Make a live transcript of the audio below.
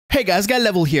Hey guys, Guy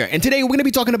Level here, and today we're going to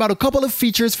be talking about a couple of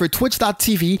features for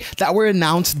Twitch.tv that were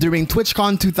announced during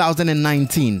TwitchCon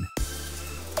 2019.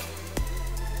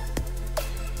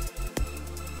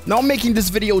 Now I'm making this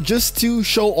video just to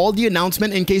show all the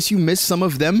announcement in case you missed some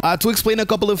of them, to explain a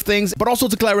couple of things, but also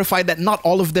to clarify that not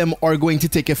all of them are going to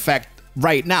take effect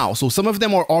right now. So some of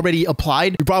them are already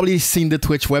applied. You've probably seen the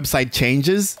Twitch website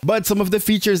changes, but some of the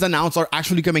features announced are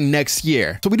actually coming next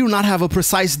year. So we do not have a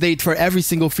precise date for every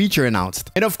single feature announced.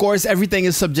 And of course, everything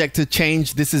is subject to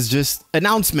change. This is just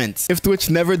announcements. If Twitch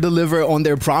never deliver on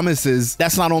their promises,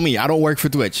 that's not on me. I don't work for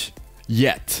Twitch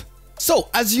yet. So,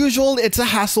 as usual, it's a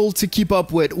hassle to keep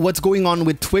up with what's going on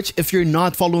with Twitch if you're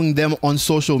not following them on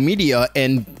social media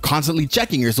and constantly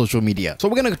checking your social media. So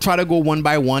we're going to try to go one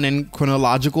by one in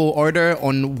chronological order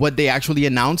on what they actually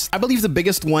announced. I believe the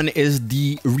biggest one is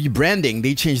the rebranding.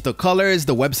 They changed the colors.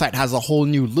 The website has a whole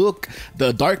new look.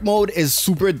 The dark mode is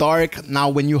super dark. Now,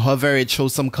 when you hover, it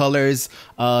shows some colors.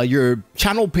 Your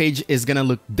channel page is going to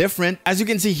look different. As you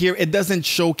can see here, it doesn't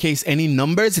showcase any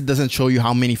numbers. It doesn't show you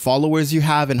how many followers you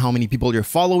have and how many people you're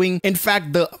following. In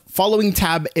fact, the following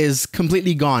tab is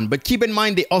completely gone, but keep in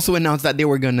mind they also announced that they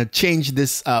were going to change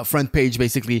this front page,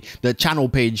 basically the channel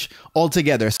page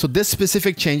altogether. So this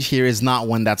specific change here is not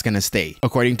one that's going to stay,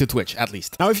 according to Twitch at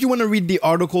least. Now, if you want to read the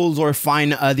articles or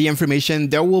find the information,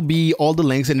 there will be all the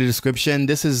links in the description.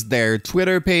 This is their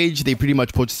Twitter page. They pretty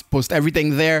much post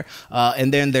everything there.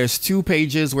 And then there's two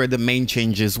pages where the main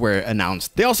changes were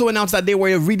announced. They also announced that they were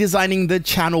redesigning the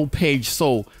channel page.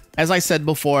 So as I said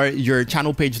before, your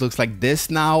channel page looks like this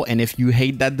now, and if you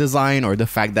hate that design or the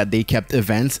fact that they kept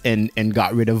events and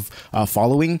got rid of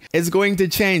following, it's going to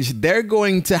change. They're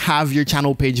going to have your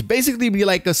channel page basically be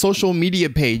like a social media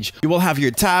page. You will have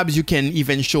your tabs. You can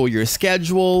even show your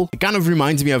schedule. It kind of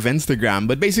reminds me of Instagram,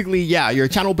 but basically, yeah, your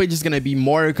channel page is going to be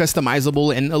more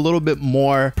customizable and a little bit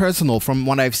more personal from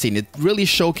what I've seen. It really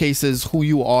showcases who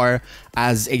you are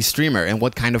as a streamer and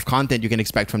what kind of content you can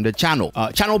expect from the channel.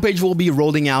 Channel page will be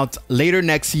rolling out later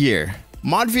next year.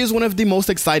 Mod view is one of the most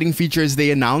exciting features they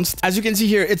announced. As you can see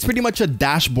here, it's pretty much a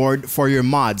dashboard for your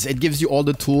mods. It gives you all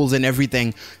the tools and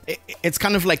everything. It's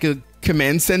kind of like a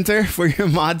command center for your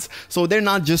mods. So they're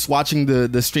not just watching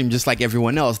the stream just like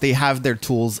everyone else. They have their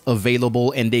tools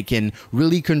available and they can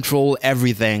really control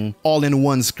everything all in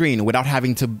one screen without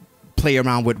having to play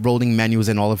around with rolling menus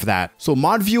and all of that. So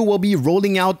mod view will be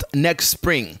rolling out next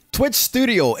spring. Twitch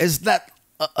Studio is that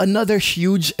another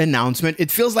huge announcement.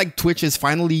 It feels like Twitch is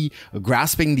finally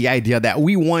grasping the idea that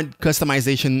we want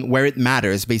customization where it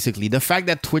matters. Basically, the fact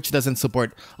that Twitch doesn't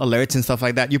support alerts and stuff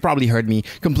like that, you probably heard me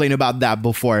complain about that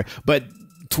before, but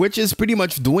Twitch is pretty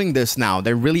much doing this now.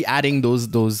 They're really adding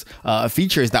those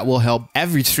features that will help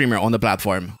every streamer on the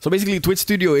platform. So basically, Twitch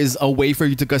Studio is a way for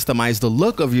you to customize the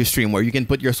look of your stream, where you can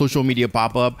put your social media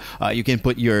pop-up, you can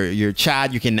put your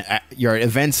chat, you can your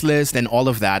events list and all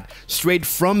of that straight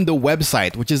from the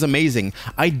website, which is amazing.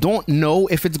 I don't know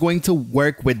if it's going to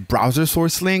work with browser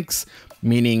source links,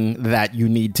 meaning that you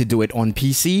need to do it on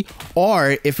PC,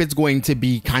 or if it's going to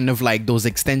be kind of like those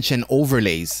extension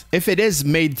overlays. If it is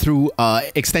made through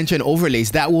extension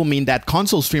overlays, that will mean that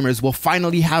console streamers will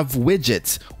finally have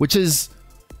widgets, which is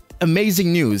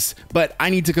amazing news, but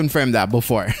I need to confirm that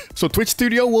before. So Twitch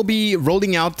Studio will be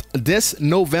rolling out this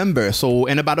November, so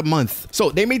in about a month.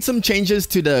 So they made some changes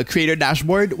to the creator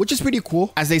dashboard, which is pretty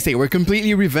cool. As they say, we're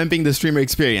completely revamping the streamer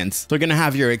experience. So you're gonna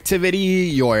have your activity,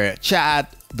 your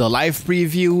chat, the live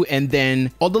preview, and then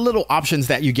all the little options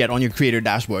that you get on your creator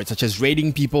dashboard, such as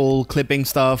rating people, clipping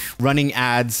stuff, running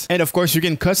ads, and of course you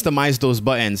can customize those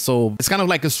buttons. So it's kind of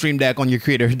like a stream deck on your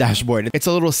creator dashboard. It's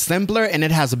a little simpler and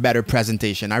it has a better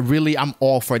presentation. I'm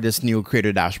all for this new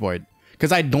creator dashboard,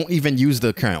 because I don't even use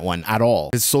the current one at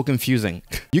all. It's so confusing.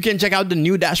 You can check out the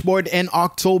new dashboard in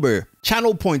October.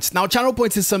 Channel points. Now, channel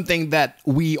points is something that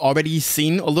we already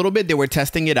seen a little bit. They were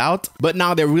testing it out, but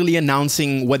now they're really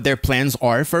announcing what their plans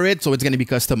are for it. So it's going to be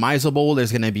customizable.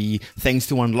 There's going to be things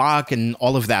to unlock and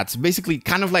all of that. So basically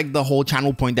kind of like the whole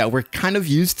channel point that we're kind of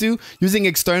used to using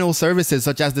external services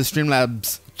such as the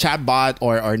Streamlabs chatbot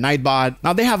or Nightbot.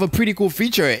 Now they have a pretty cool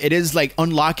feature. It is like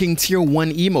unlocking tier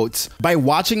 1 emotes. By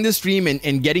watching the stream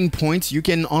and getting points, you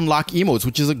can unlock emotes,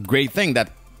 which is a great thing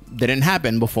that didn't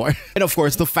happen before. And of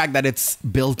course, the fact that it's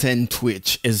built-in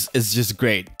Twitch is just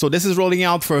great. So this is rolling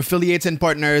out for affiliates and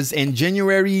partners in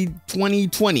January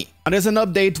 2020. And there's an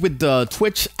update with the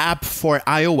Twitch app for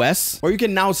iOS, where you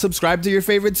can now subscribe to your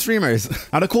favorite streamers.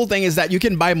 Now, the cool thing is that you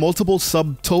can buy multiple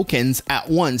sub tokens at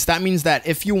once. That means that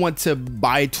if you want to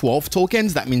buy 12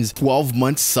 tokens, that means 12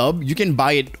 months sub, you can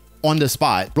buy it on the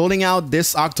spot, rolling out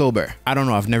this October. I don't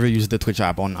know, I've never used the Twitch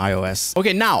app on iOS.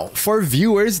 Okay, now for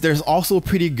viewers, there's also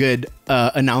pretty good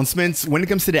announcements. When it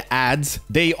comes to the ads,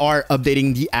 they are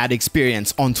updating the ad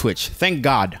experience on Twitch. Thank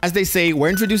God. As they say, we're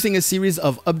introducing a series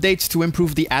of updates to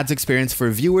improve the ads experience for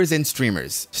viewers and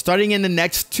streamers. Starting in the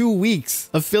next 2 weeks,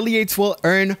 affiliates will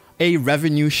earn a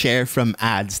revenue share from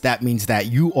ads. That means that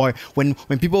you are, when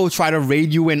people try to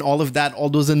raid you and all of that, all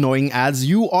those annoying ads,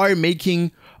 you are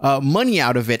making money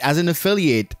out of it as an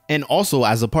affiliate and also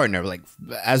as a partner, like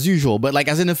as usual. But like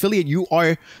as an affiliate, you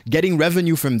are getting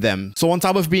revenue from them. So on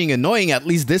top of being annoying, at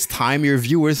least this time your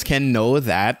viewers can know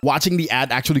that watching the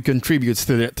ad actually contributes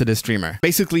to the streamer.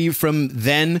 Basically, from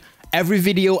then, every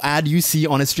video ad you see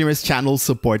on a streamer's channel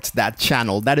supports that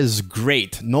channel. That is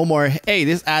great. No more, hey,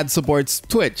 this ad supports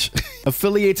Twitch.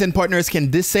 Affiliates and partners can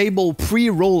disable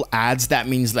pre-roll ads. That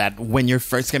means that when you're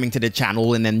first coming to the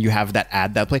channel and then you have that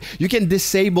ad that play, you can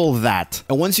disable that.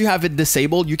 And once you have it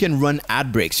disabled, you can run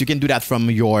ad breaks. You can do that from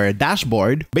your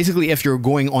dashboard. Basically, if you're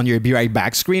going on your Be Right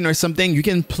Back screen or something, you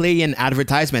can play an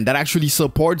advertisement that actually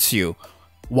supports you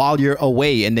while you're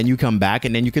away, and then you come back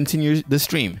and then you continue the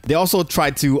stream. They also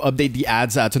tried to update the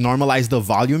ads to normalize the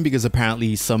volume because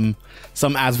apparently some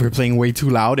ads were playing way too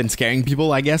loud and scaring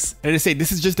people, I guess. And they say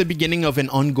this is just the beginning of an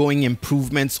ongoing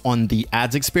improvements on the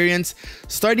ads experience.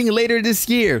 Starting later this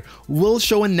year, we'll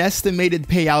show an estimated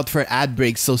payout for ad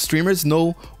breaks so streamers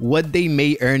know what they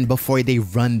may earn before they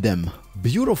run them.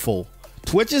 Beautiful.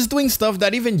 Twitch is doing stuff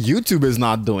that even YouTube is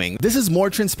not doing. This is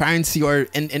more transparency or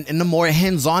in a more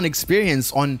hands-on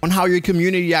experience on how your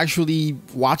community actually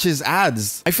watches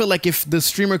ads. I feel like if the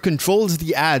streamer controls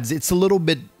the ads, it's a little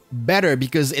bit better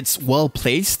because it's well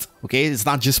placed. Okay, it's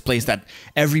not just placed at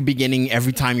every beginning,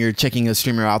 every time you're checking a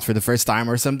streamer out for the first time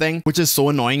or something, which is so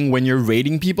annoying when you're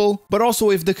rating people. But also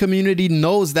if the community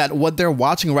knows that what they're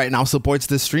watching right now supports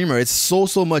the streamer, it's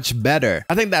so much better.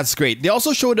 I think that's great. They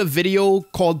also showed a video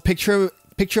called picture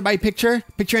in picture.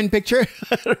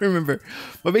 I don't remember,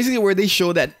 but basically where they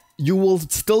show that you will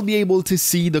still be able to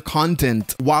see the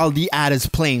content while the ad is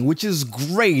playing, which is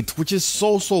great, which is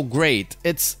so great.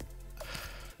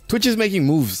 Twitch is making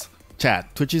moves,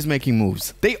 chat. Twitch is making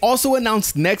moves. They also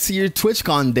announced next year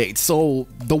TwitchCon dates. So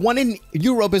the one in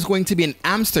Europe is going to be in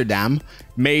Amsterdam,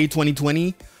 May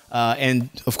 2020. And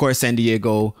of course, San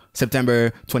Diego,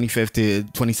 September 25th to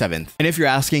 27th. And if you're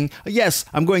asking, yes,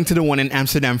 I'm going to the one in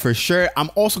Amsterdam for sure. I'm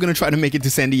also going to try to make it to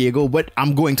San Diego, but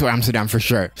I'm going to Amsterdam for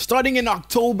sure. Starting in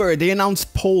October, they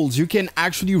announced polls. You can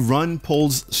actually run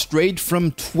polls straight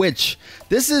from Twitch.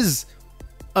 This is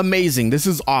amazing. This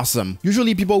is awesome.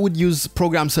 Usually people would use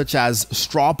programs such as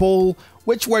Straw Poll,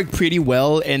 which worked pretty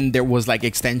well, and there was like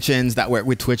extensions that work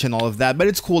with Twitch and all of that, but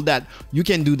it's cool that you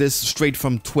can do this straight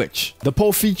from Twitch. The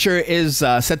poll feature is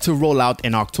set to roll out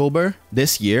in October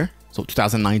this year. So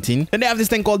 2019. Then they have this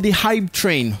thing called the Hype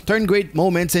Train. Turn great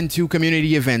moments into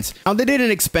community events. Now they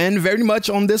didn't expand very much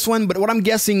on this one, but what I'm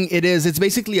guessing it's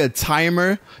basically a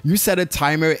timer. You set a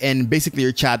timer and basically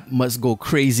your chat must go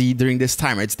crazy during this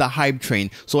timer. It's the Hype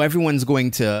Train. So everyone's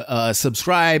going to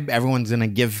subscribe. Everyone's going to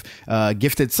give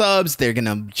gifted subs. They're going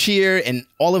to cheer and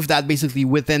all of that basically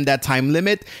within that time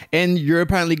limit. And you're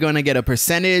apparently going to get a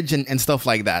percentage and stuff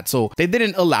like that. So they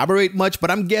didn't elaborate much, but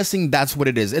I'm guessing that's what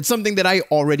it is. It's something that I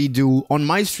already do on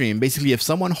my stream. Basically, if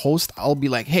someone hosts, I'll be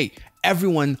like, hey,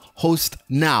 everyone host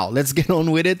now. Let's get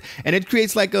on with it. And it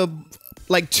creates like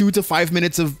 2 to 5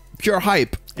 minutes of pure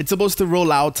hype. It's supposed to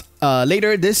roll out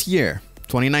later this year,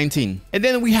 2019. And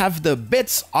then we have the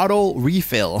bits auto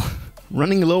refill.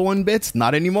 Running low on bits?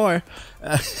 Not anymore.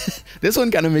 This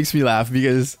one kind of makes me laugh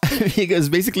because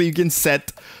basically you can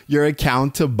set your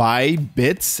account to buy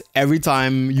bits every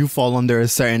time you fall under a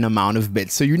certain amount of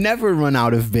bits. So you never run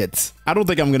out of bits. I don't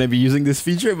think I'm going to be using this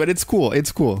feature, but it's cool.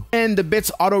 It's cool. And the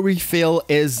bits auto refill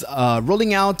is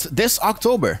rolling out this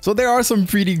October. So there are some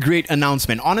pretty great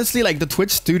announcements. Honestly, like the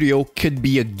Twitch Studio could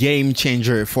be a game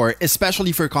changer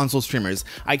especially for console streamers.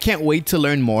 I can't wait to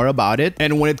learn more about it.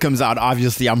 And when it comes out,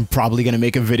 obviously, I'm probably going to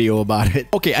make a video about it.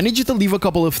 Okay, I need you to leave a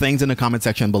couple of things in the comment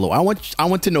section below. I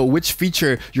want to know which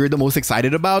feature you're the most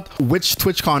excited about. Which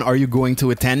TwitchCon are you going to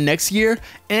attend next year?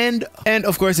 And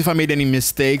of course, if I made any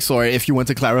mistakes or if you want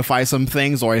to clarify some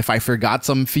things or if I forgot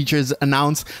some features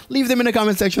announced, leave them in the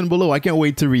comment section below. I can't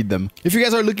wait to read them. If you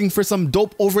guys are looking for some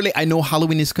dope overlay, I know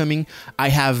Halloween is coming. I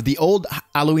have the old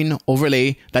Halloween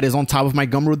overlay that is on top of my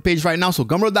Gumroad page right now. So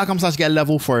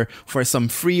gumroad.com/getlevel for some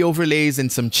free overlays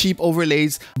and some cheap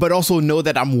overlays, but also know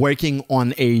that I'm working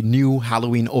on a new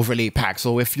Halloween overlay pack.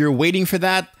 So if you're waiting for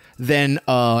that, then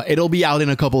it'll be out in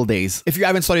a couple days. If you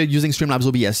haven't started using Streamlabs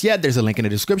OBS yet, there's a link in the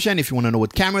description. If you want to know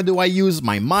what camera do I use,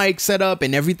 my mic setup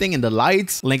and everything, and the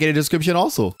lights, link in the description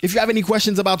also. If you have any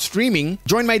questions about streaming,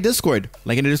 join my Discord,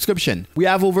 link in the description. We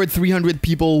have over 300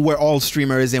 people. We're all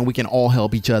streamers and we can all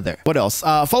help each other. What else?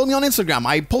 Follow me on Instagram.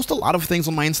 I post a lot of things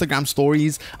on my Instagram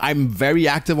stories. I'm very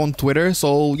active on Twitter.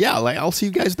 So yeah, I'll see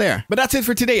you guys there. But that's it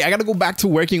for today. I gotta go back to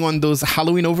working on those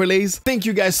Halloween overlays. Thank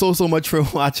you guys so much for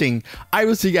watching. I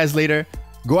will see you guys later.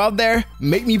 Go out there,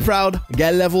 make me proud,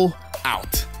 get level.